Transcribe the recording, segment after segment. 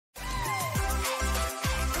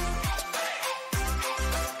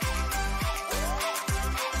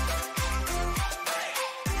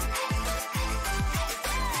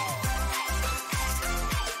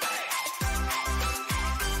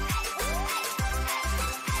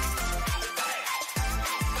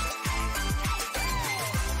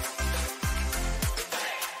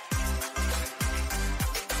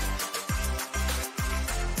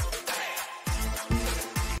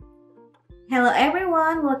Hello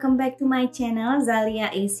everyone, welcome back to my channel.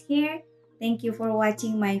 Zalia is here. Thank you for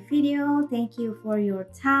watching my video. Thank you for your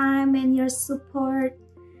time and your support.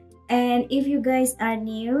 And if you guys are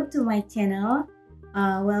new to my channel,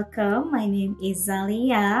 welcome. My name is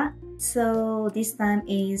Zalia. So this time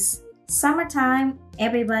is summertime.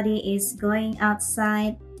 Everybody is going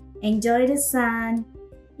outside. Enjoy the sun.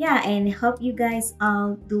 Yeah, and hope you guys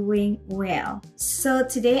are doing well. So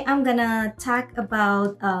today I'm gonna talk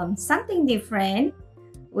about something different,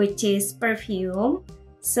 which is perfume.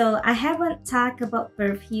 So I haven't talked about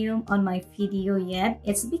perfume on my video yet.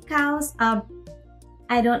 It's because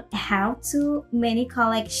I don't have too many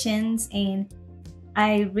collections and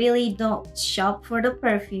I really don't shop for the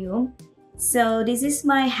perfume. So this is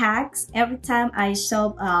my hacks. Every time I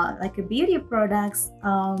shop like a beauty products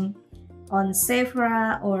on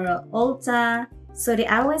Sephora or Ulta, so they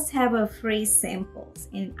always have a free samples,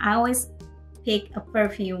 and I always pick a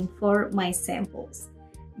perfume for my samples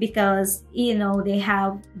because you know they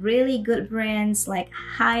have really good brands, like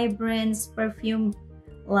high brands perfume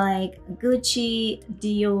like Gucci,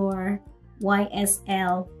 Dior,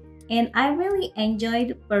 YSL, and I really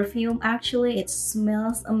enjoyed perfume. Actually, it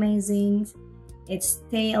smells amazing, it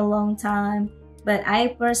stays a long time. But I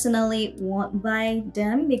personally won't buy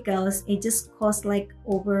them because it just costs like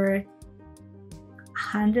over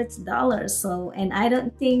 $100. So, and I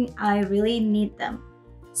don't think I really need them.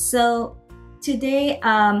 So today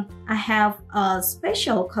I have a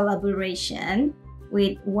special collaboration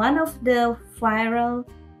with one of the viral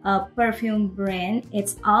perfume brand.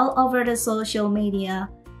 It's all over the social media.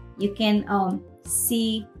 You can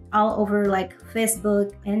see all over like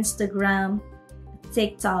Facebook, Instagram,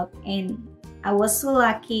 TikTok, and I was so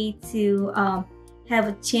lucky to have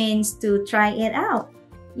a chance to try it out.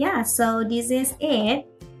 Yeah, so this is it.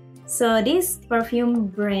 So this perfume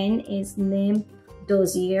brand is named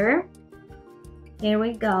Dossier. Here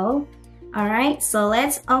we go. Alright, so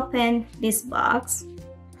let's open this box.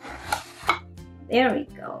 There we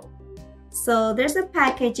go. So there's a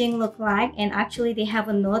packaging look like, and actually they have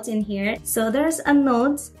a note in here. So there's a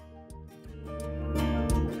note.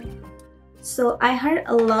 So I heard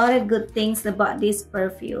a lot of good things about this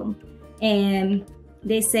perfume, and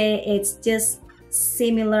they say it's just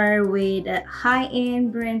similar with a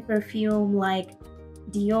high-end brand perfume like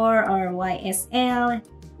Dior or YSL.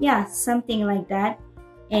 Yeah, something like that.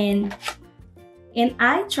 And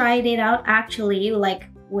I tried it out actually, like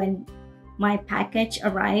when my package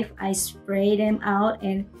arrived, I sprayed them out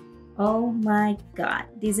and oh my god,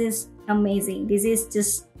 this is amazing. This is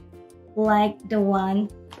just like the one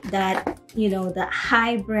that, you know, the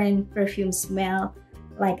high brand perfume smell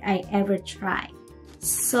like I ever tried.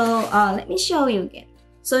 So let me show you again.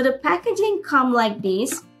 So the packaging come like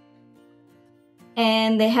this,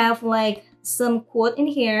 and they have like some quote in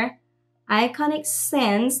here: iconic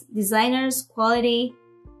scents, designers quality,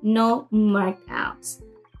 no markouts.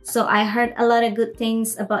 So I heard a lot of good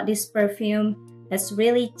things about this perfume. It's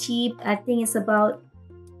really cheap. I think it's about,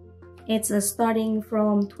 it's starting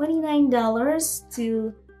from $29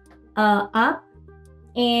 to up.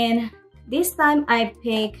 And this time I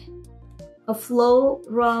pick a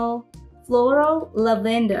floral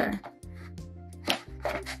lavender.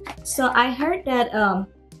 So I heard that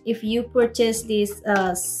if you purchase this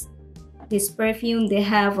perfume, they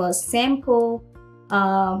have a sample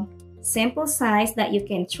size that you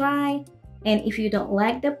can try, and if you don't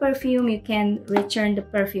like the perfume, you can return the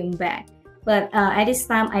perfume back. But at this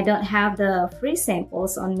time I don't have the free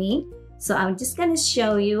samples on me, so I'm just gonna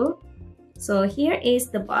show you. So here is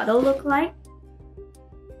the bottle look like.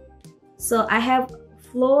 So I have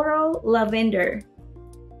floral lavender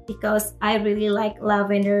because I really like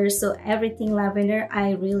lavender, so everything lavender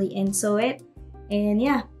I really into it. And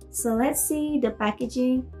yeah, so let's see the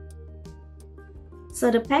packaging. So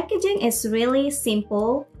the packaging is really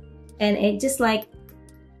simple, and it's just like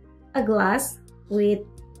a glass with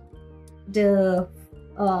the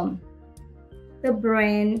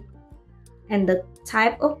brand and the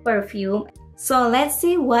type of perfume. So let's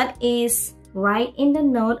see what is right in the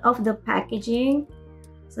note of the packaging.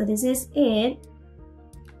 So this is it.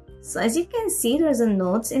 So as you can see, there's a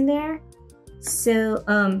notes in there. So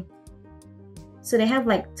so they have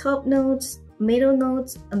like top notes, middle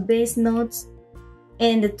notes, and base notes,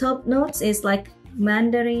 and the top notes is like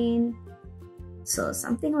mandarin, so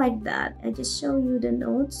something like that. I just show you the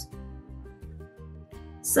notes.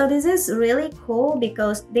 So this is really cool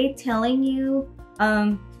because they telling you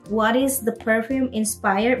what is the perfume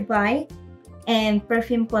inspired by, and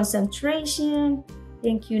perfume concentration,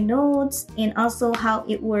 thank you notes, and also how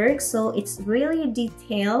it works. So it's really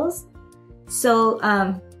details. So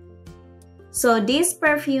So this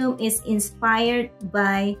perfume is inspired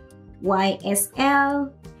by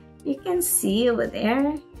YSL. You can see over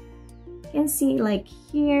there. You can see like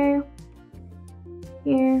here,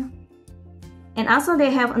 here. And also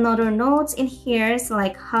they have another notes in here, so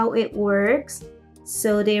like how it works.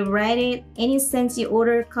 So they write it, any scent you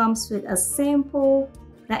order comes with a sample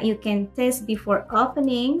that you can test before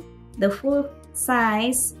opening the full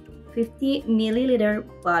size 50 milliliter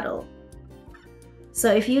bottle.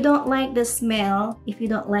 So if you don't like the smell, if you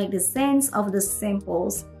don't like the scents of the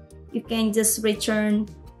samples, you can just return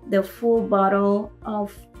the full bottle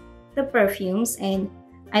of the perfumes, and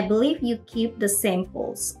I believe you keep the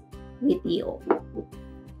samples with you.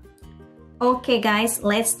 Okay guys,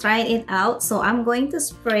 let's try it out. So I'm going to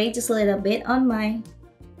spray just a little bit on my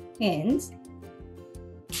hands.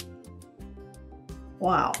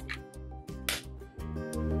 Wow.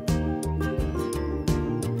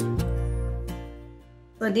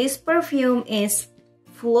 So this perfume is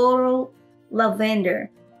floral lavender.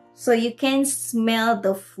 So you can smell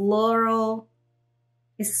the floral.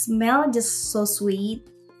 It smells just so sweet.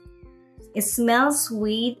 It smells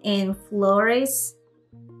sweet and flourished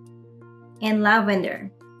and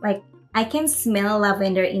lavender. Like I can smell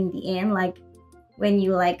lavender in the end, like when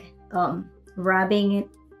you like rubbing it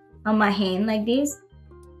on my hand like this.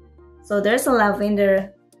 So there's a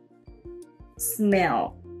lavender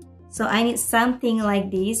smell. So I need something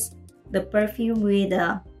like this, the perfume with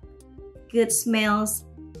good smells,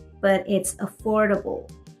 but it's affordable.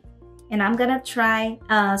 And I'm gonna try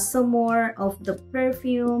some more of the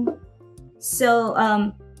perfume.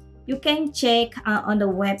 So you can check on the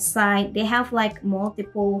website. They have like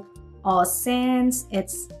multiple scents.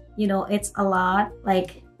 It's, you know, it's a lot.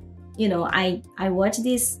 Like, you know, I watch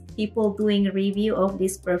these people doing review of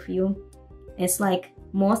this perfume. It's like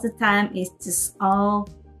most of the time it's just all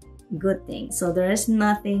good things. So there's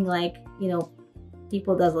nothing like, you know,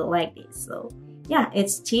 people doesn't like this. So yeah,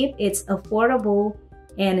 it's cheap, it's affordable,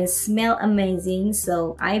 and it smells amazing.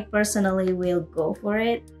 So I personally will go for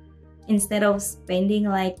it instead of spending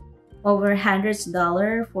like over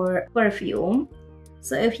 $100 for perfume.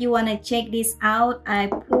 So if you want to check this out, I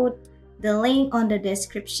put the link on the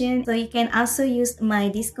description, so you can also use my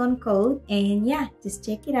discount code, and yeah, just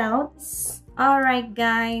check it out. Alright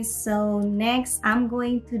guys, so next I'm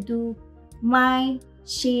going to do my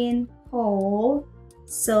SHEIN haul.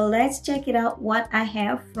 So let's check it out what I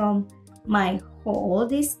have from my haul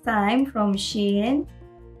this time from SHEIN.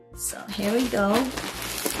 So here we go.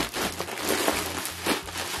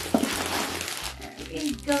 There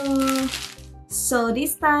we go. So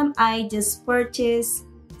this time I just purchased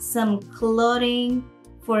some clothing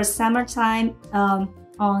for summertime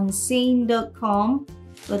on SHEIN.com.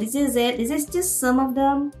 So this is it. This is just some of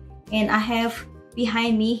them, and I have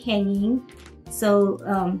behind me hanging. So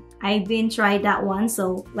I've been tried that one.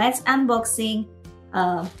 So let's unboxing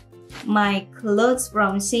my clothes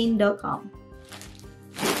from SHEIN.com.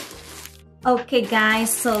 Okay guys,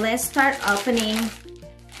 so let's start opening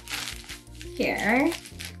here.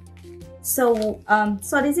 So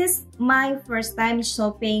this is my first time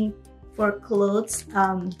shopping for clothes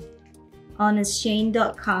on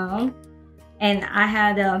SHEIN.com, and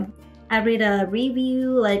I read a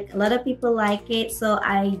review, like a lot of people like it, so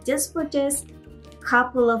I just purchased a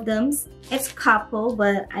couple of them. It's couple,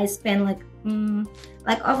 but I spent like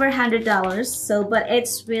over $100. So but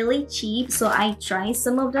it's really cheap, so I tried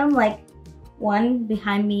some of them, like one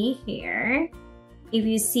behind me here. If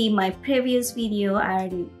you see my previous video, I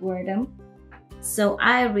already wore them. So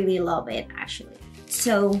I really love it actually.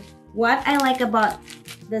 So what I like about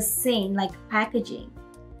the SHEIN, like packaging,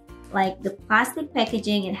 like the plastic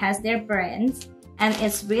packaging, it has their brands, and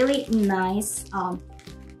it's really nice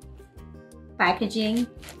packaging,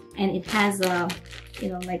 and it has a, you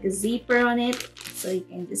know, like a zipper on it, so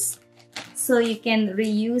you can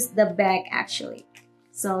reuse the bag actually.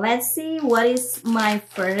 So let's see what is my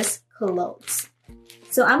first clothes.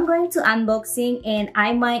 So I'm going to unboxing, and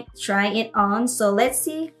I might try it on. So let's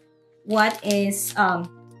see what is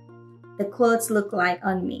the clothes look like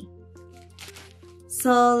on me.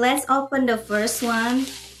 So let's open the first one.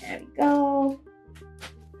 There we go.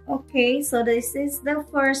 Okay, so this is the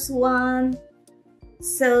first one.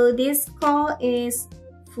 So this call is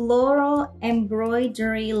floral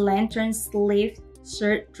embroidery lantern sleeve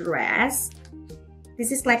shirt dress.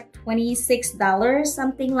 This is like $26,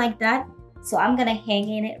 something like that. So I'm gonna hang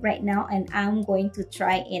in it right now, and I'm going to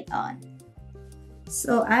try it on.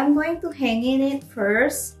 So I'm going to hang in it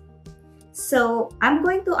first. So I'm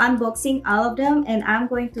going to unboxing all of them, and I'm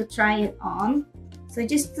going to try it on. So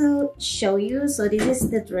just to show you, so this is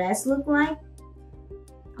the dress look like.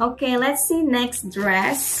 Okay, let's see next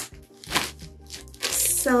dress.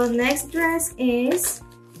 So next dress is,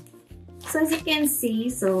 so as you can see,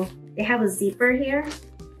 so they have a zipper here.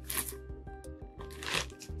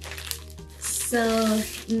 So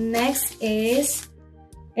next is,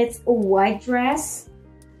 it's a white dress.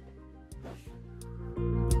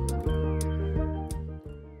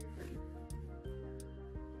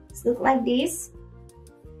 It's look like this.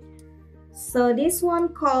 So this one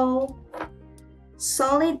called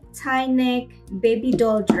solid tie neck baby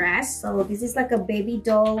doll dress. So this is like a baby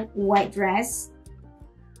doll white dress.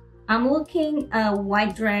 I'm looking a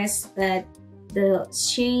white dress, but the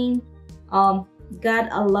SHEIN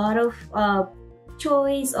got a lot of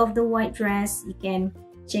choice of the white dress. You can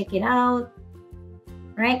check it out.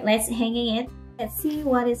 Right, let's hanging it. Let's see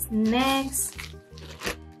what is next.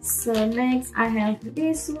 So next I have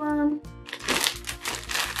this one.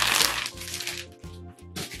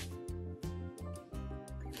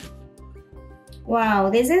 Wow,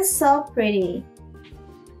 this is so pretty.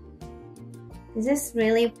 This is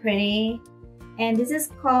really pretty, and this is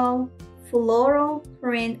called floral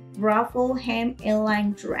print ruffle hem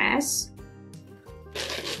A-line dress.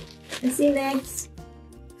 Let's see next.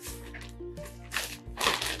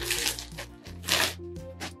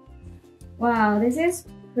 Wow, this is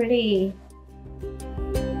pretty.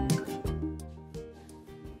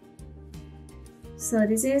 So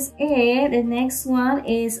this is it. The next one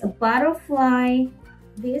is a butterfly.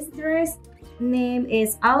 This dress name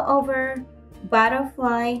is Allover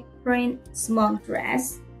butterfly print smock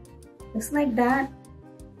dress. Looks like that.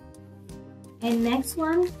 And next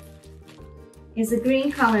one is a green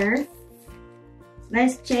color.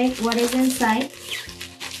 Let's check what is inside.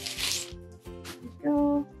 There we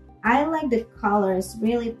go. I like the colors,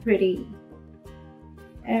 really pretty.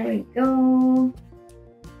 There we go.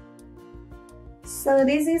 So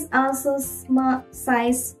this is also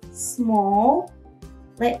size small.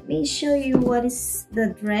 Let me show you what is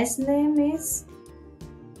the dress name is.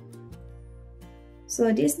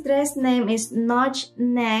 So this dress name is notch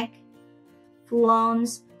neck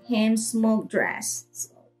flounce hem smoke dress.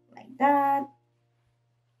 So like that.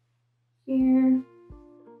 Here.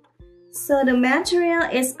 So the material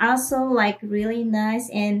is also like really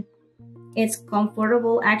nice and it's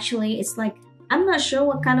comfortable. Actually, it's like, I'm not sure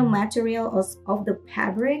what kind of material of the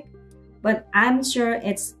fabric, but I'm sure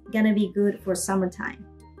it's gonna be good for summertime.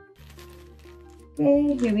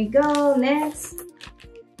 Okay, here we go. Next,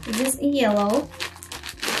 this is a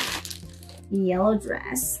yellow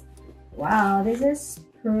dress. Wow, this is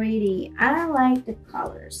pretty. I like the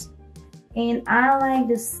colors and I like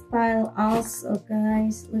the style also,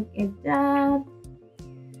 guys. Look at that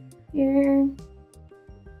here.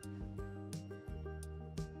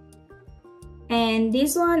 And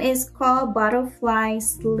this one is called butterfly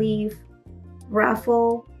sleeve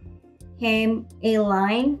ruffle hem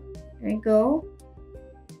A-line. There you go.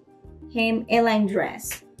 Hem A-line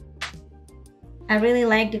dress. I really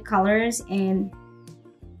like the colors and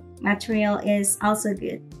material is also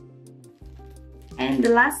good. And the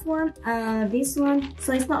last one, this one,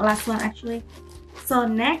 so it's not last one actually. So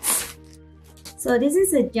next, so this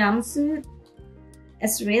is a jumpsuit.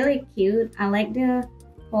 It's really cute. I like the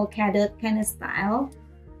polka dot kind of style.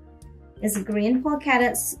 It's a green polka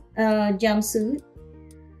dot jumpsuit.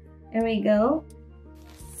 There we go.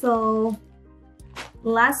 So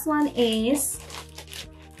last one is,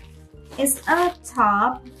 it's a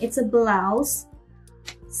top, it's a blouse,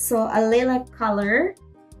 so a lilac color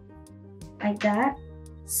like that.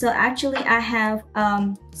 So actually I have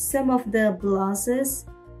some of the blouses,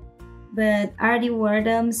 but I already wore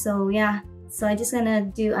them, so yeah. So I just gonna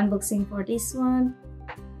do unboxing for this one.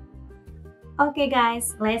 Okay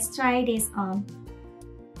guys, let's try this on.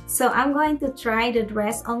 So I'm going to try the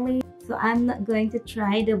dress only, so I'm not going to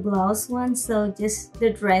try the blouse one, so just the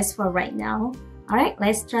dress for right now. Alright,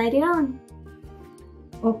 let's try it on.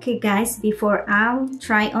 Okay guys, before I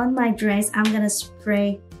try on my dress, I'm gonna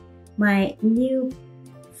spray my new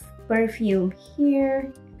perfume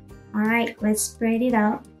here. Alright, let's spread it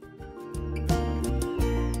out.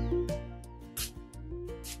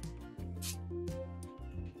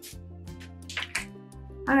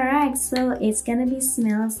 Alright, so it's gonna be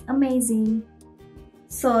smells amazing.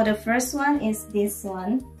 So the first one is this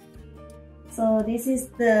one. So this is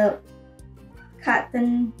the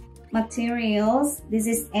cotton materials. This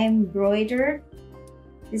is embroidered.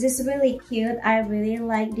 This is really cute. I really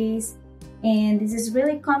like this, and this is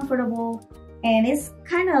really comfortable, and it's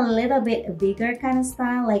kind of a little bit bigger kind of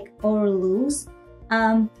style, like or loose.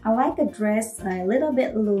 I like a dress a little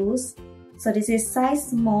bit loose. So this is size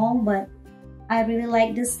small, but I really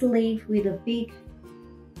like the sleeve with a big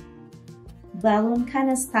balloon kind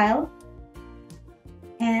of style.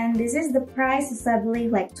 And this is the price is, I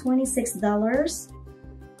believe, like $26.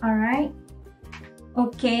 All right.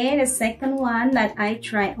 Okay, the second one that I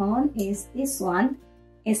try on is this one.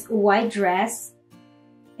 It's a white dress.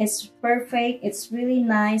 It's perfect. It's really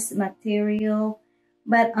nice material.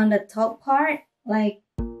 But on the top part, like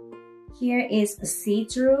here is a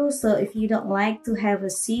see-through. So if you don't like to have a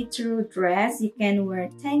see-through dress, you can wear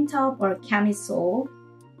tank top or camisole.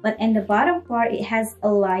 But in the bottom part, it has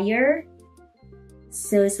a layer.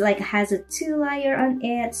 So it's like has a 2 layer on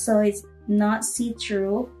it. So it's not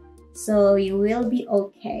see-through. So you will be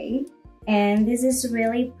okay. And this is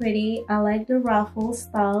really pretty. I like the ruffle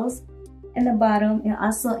styles in the bottom and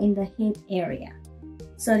also in the hip area.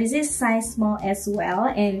 So this is size small as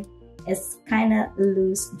well, and it's kind of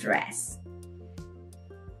loose dress.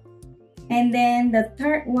 And then the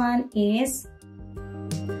third one is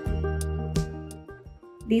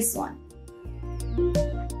this one.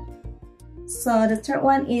 So the third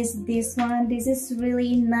one is this one. This is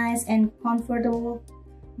really nice and comfortable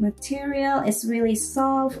material. It's really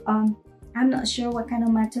soft. I'm not sure what kind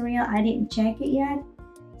of material. I didn't check it yet.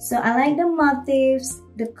 So I like the motifs,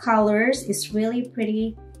 the colors. It's really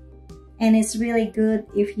pretty, and it's really good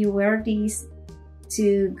if you wear these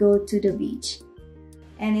to go to the beach.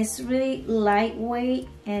 And it's really lightweight,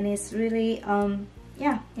 and it's really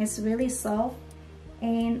yeah, it's really soft.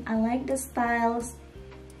 And I like the styles.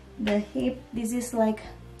 The hip, this is like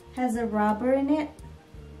has a rubber in it,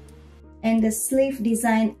 and the sleeve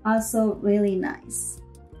design also really nice.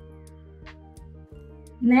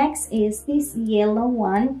 Next is this yellow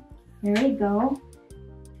one. Here we go.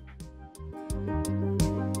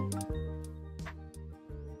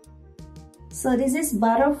 So this is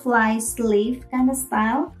butterfly sleeve kind of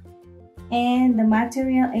style, and the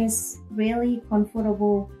material is really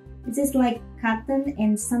comfortable. This is like cotton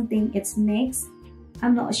and something it's mixed.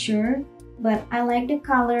 I'm not sure, but I like the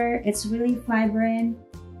color. It's really vibrant,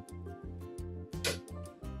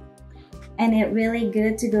 and it's really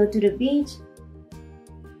good to go to the beach.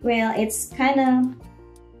 Well, it's kind of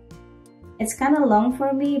long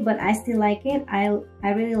for me, but I still like it. I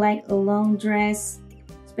really like a long dress,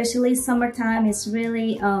 especially summertime. It's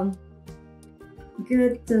really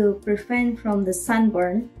good to prevent from the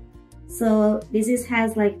sunburn. So this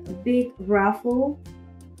has like a big ruffle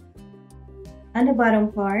on the bottom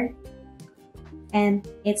part, and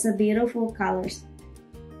it's a beautiful colors.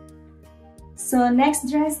 So next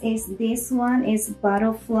dress is this one. Is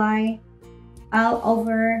butterfly all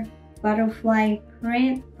over butterfly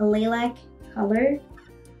print, a lilac color,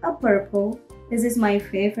 a purple. This is my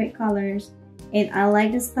favorite colors, and I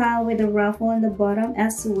like the style with the ruffle on the bottom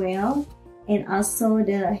as well, and also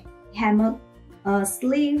the hammock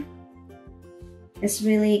sleeve. It's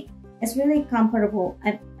really comfortable.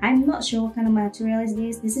 I'm not sure what kind of material is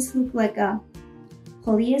this. This is look like a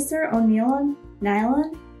polyester or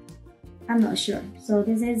nylon. I'm not sure. So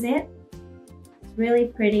this is it. It's really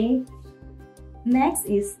pretty. Next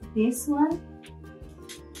is this one.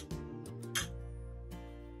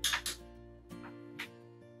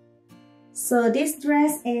 So this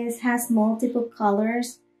dress has multiple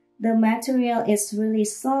colors. The material is really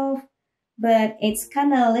soft, but it's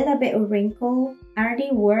kind of a little bit wrinkled. I already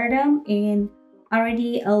wore them in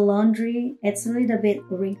already a laundry. It's a little bit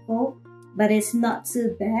wrinkled, but it's not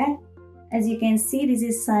too bad. As you can see, this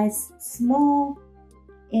is size small,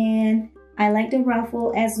 and I like the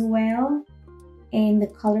ruffle as well, and the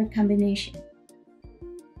color combination.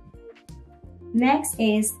 Next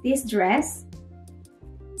is this dress.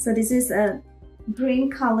 So this is a green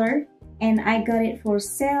color, and I got it for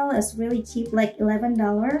sale. It's really cheap, like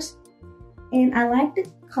 $11. And I like the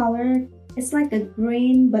color. It's like a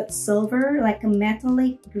green but silver, like a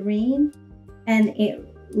metallic green, and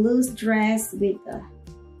it loose dress with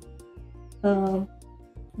a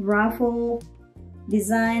ruffle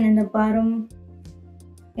design in the bottom.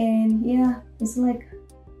 And yeah, it's like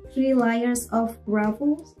 3 layers of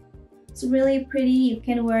ruffles. It's really pretty. You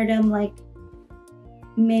can wear them like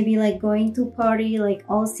maybe like going to party, like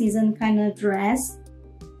all season kind of dress.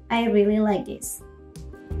 I really like this.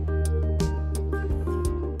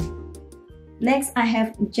 Next, I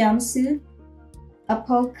have jumpsuit, a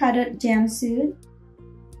polka dot jumpsuit.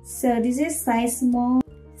 So this is size small.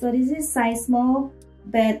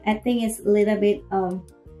 But I think it's a little bit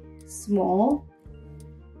small.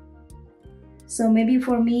 So maybe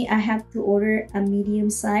for me, I have to order a medium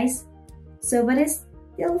size. So, but it's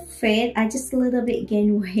still fit. I just a little bit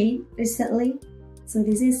gained weight recently. So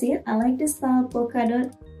this is it. I like the style polka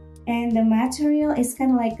dot, and the material is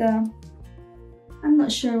kind of like a, I'm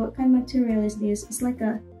not sure what kind of material is this. It's like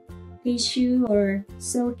a tissue or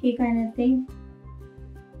silky kind of thing.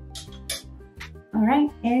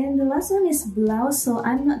 Alright, and the last one is blouse, so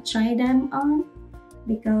I'm not trying them on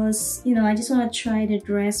because I just want to try the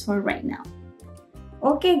dress for right now.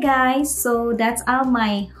 Okay guys, so that's all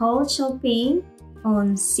my whole shopping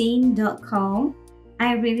on SHEIN.com.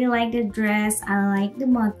 I really like the dress, I like the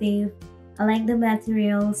motif, I like the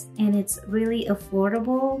materials, and it's really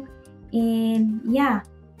affordable. And yeah,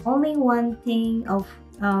 only one thing of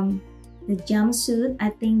the jumpsuit, I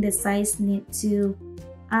think the size need to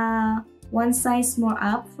one size more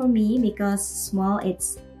up for me because small, it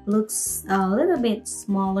looks a little bit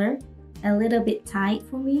smaller, a little bit tight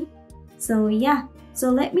for me. So yeah, so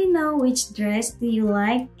let me know which dress do you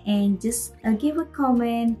like, and just give a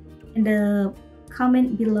comment in the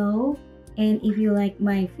comment below. And if you like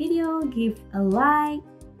my video, give a like,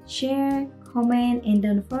 share, comment, and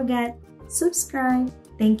don't forget subscribe.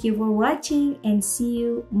 Thank you for watching, and see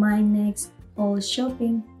you my next haul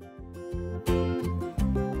shopping.